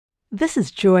This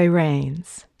is Joy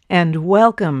Rains, and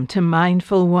welcome to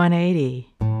Mindful 180.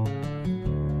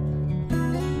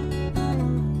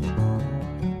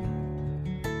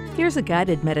 Here's a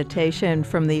guided meditation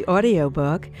from the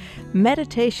audiobook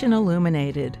Meditation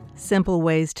Illuminated: Simple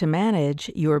Ways to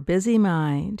Manage Your Busy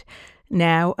Mind,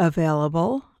 now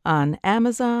available on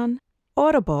Amazon,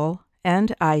 Audible,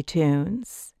 and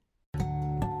iTunes.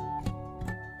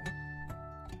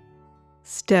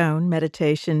 Stone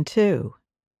Meditation 2.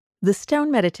 The Stone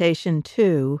Meditation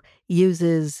 2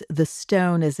 uses the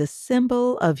stone as a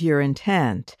symbol of your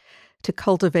intent to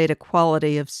cultivate a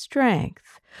quality of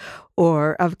strength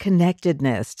or of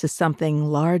connectedness to something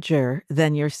larger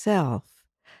than yourself.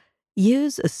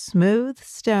 Use a smooth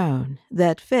stone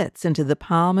that fits into the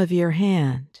palm of your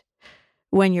hand.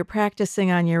 When you're practicing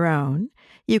on your own,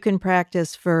 you can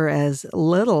practice for as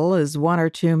little as 1 or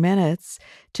 2 minutes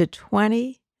to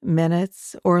 20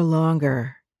 minutes or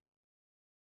longer.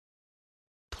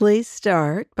 Please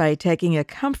start by taking a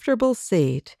comfortable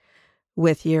seat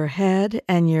with your head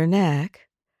and your neck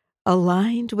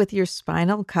aligned with your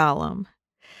spinal column,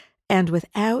 and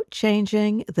without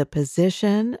changing the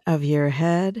position of your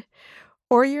head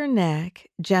or your neck,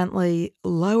 gently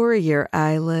lower your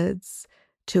eyelids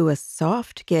to a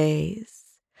soft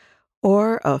gaze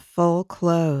or a full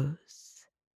close.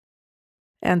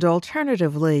 And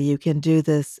alternatively, you can do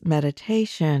this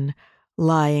meditation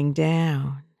lying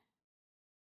down.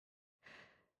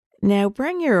 Now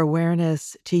bring your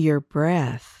awareness to your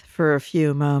breath for a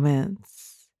few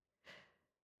moments,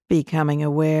 becoming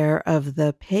aware of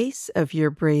the pace of your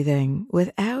breathing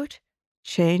without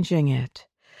changing it.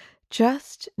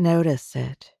 Just notice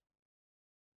it.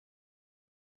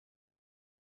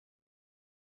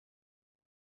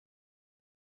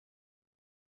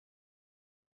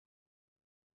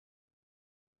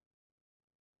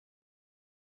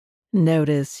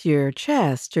 Notice your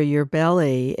chest or your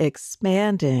belly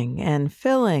expanding and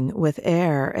filling with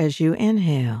air as you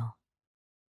inhale.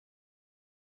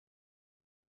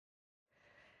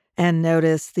 And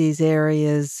notice these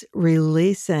areas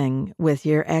releasing with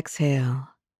your exhale.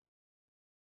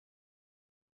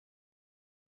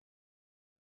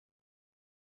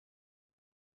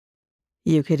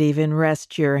 You could even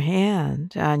rest your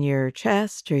hand on your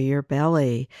chest or your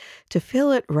belly to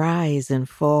feel it rise and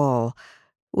fall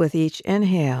with each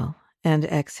inhale and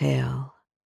exhale.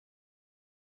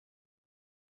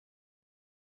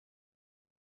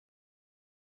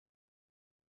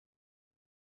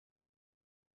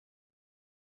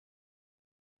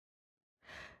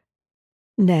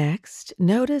 Next,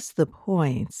 notice the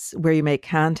points where you make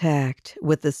contact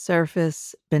with the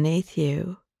surface beneath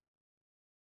you.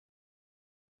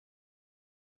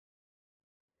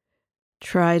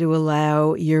 Try to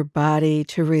allow your body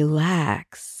to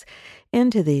relax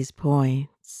into these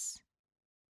points,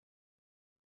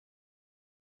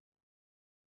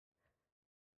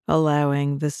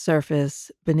 allowing the surface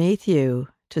beneath you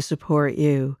to support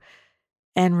you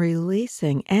and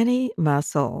releasing any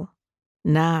muscle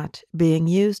not being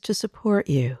used to support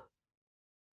you.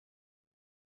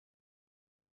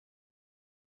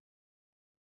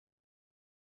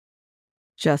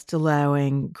 Just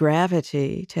allowing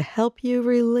gravity to help you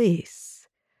release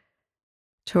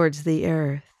towards the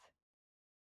earth.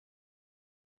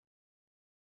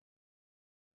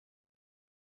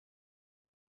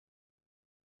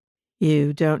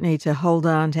 You don't need to hold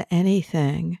on to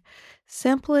anything.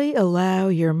 Simply allow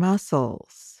your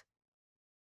muscles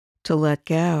to let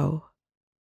go.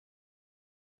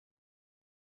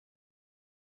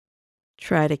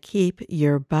 Try to keep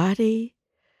your body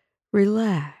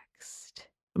relaxed,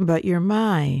 but your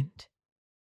mind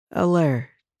alert.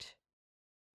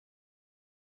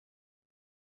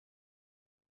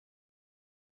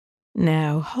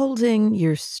 Now, holding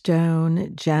your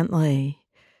stone gently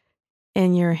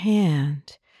in your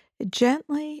hand,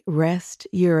 gently rest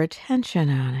your attention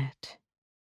on it.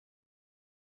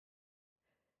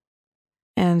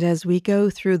 And as we go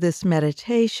through this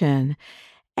meditation,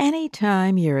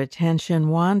 anytime your attention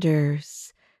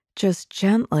wanders, just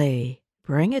gently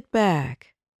bring it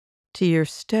back to your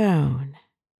stone.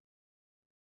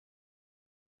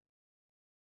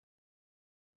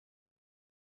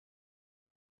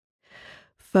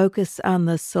 Focus on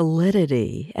the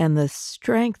solidity and the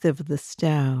strength of the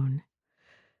stone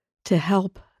to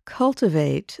help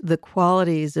cultivate the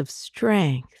qualities of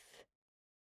strength.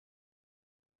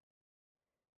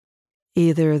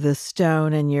 Either the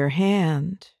stone in your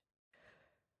hand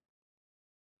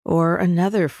or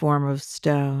another form of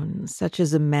stone, such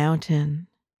as a mountain.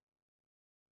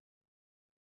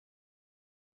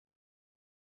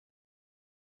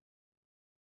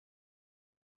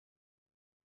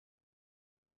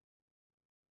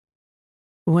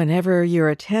 Whenever your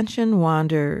attention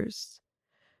wanders,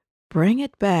 bring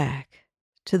it back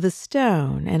to the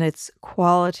stone and its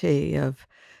quality of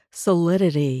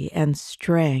solidity and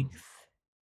strength.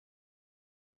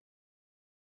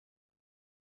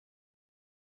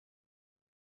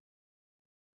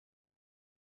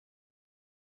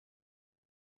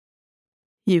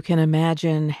 You can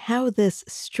imagine how this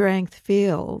strength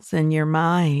feels in your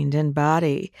mind and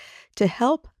body to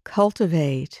help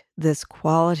cultivate this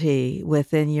quality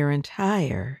within your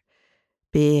entire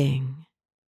being.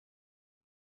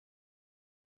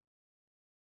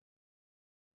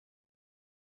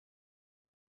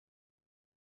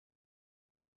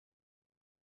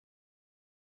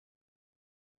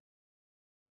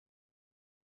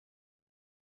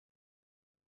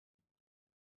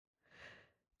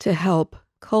 To help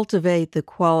cultivate the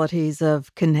qualities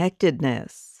of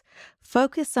connectedness,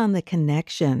 focus on the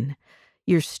connection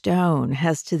your stone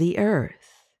has to the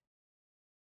earth.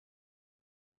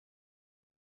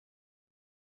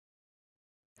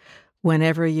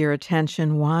 Whenever your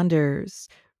attention wanders,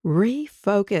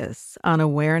 refocus on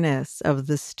awareness of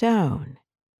the stone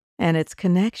and its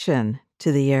connection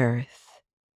to the earth.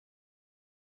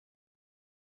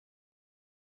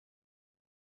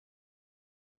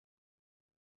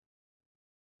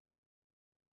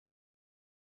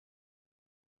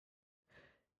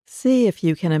 See if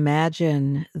you can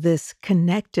imagine this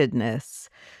connectedness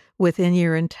within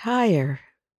your entire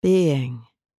being,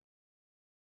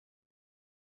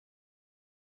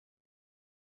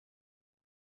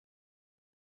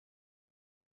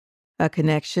 a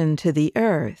connection to the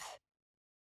earth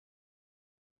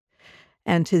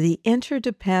and to the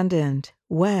interdependent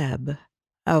web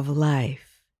of life.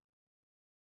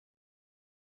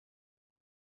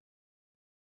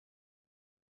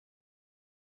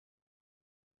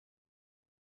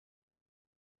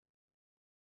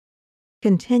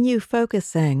 Continue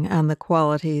focusing on the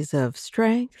qualities of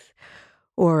strength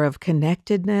or of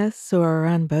connectedness or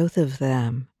on both of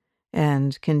them,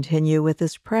 and continue with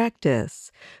this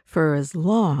practice for as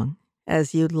long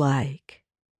as you'd like.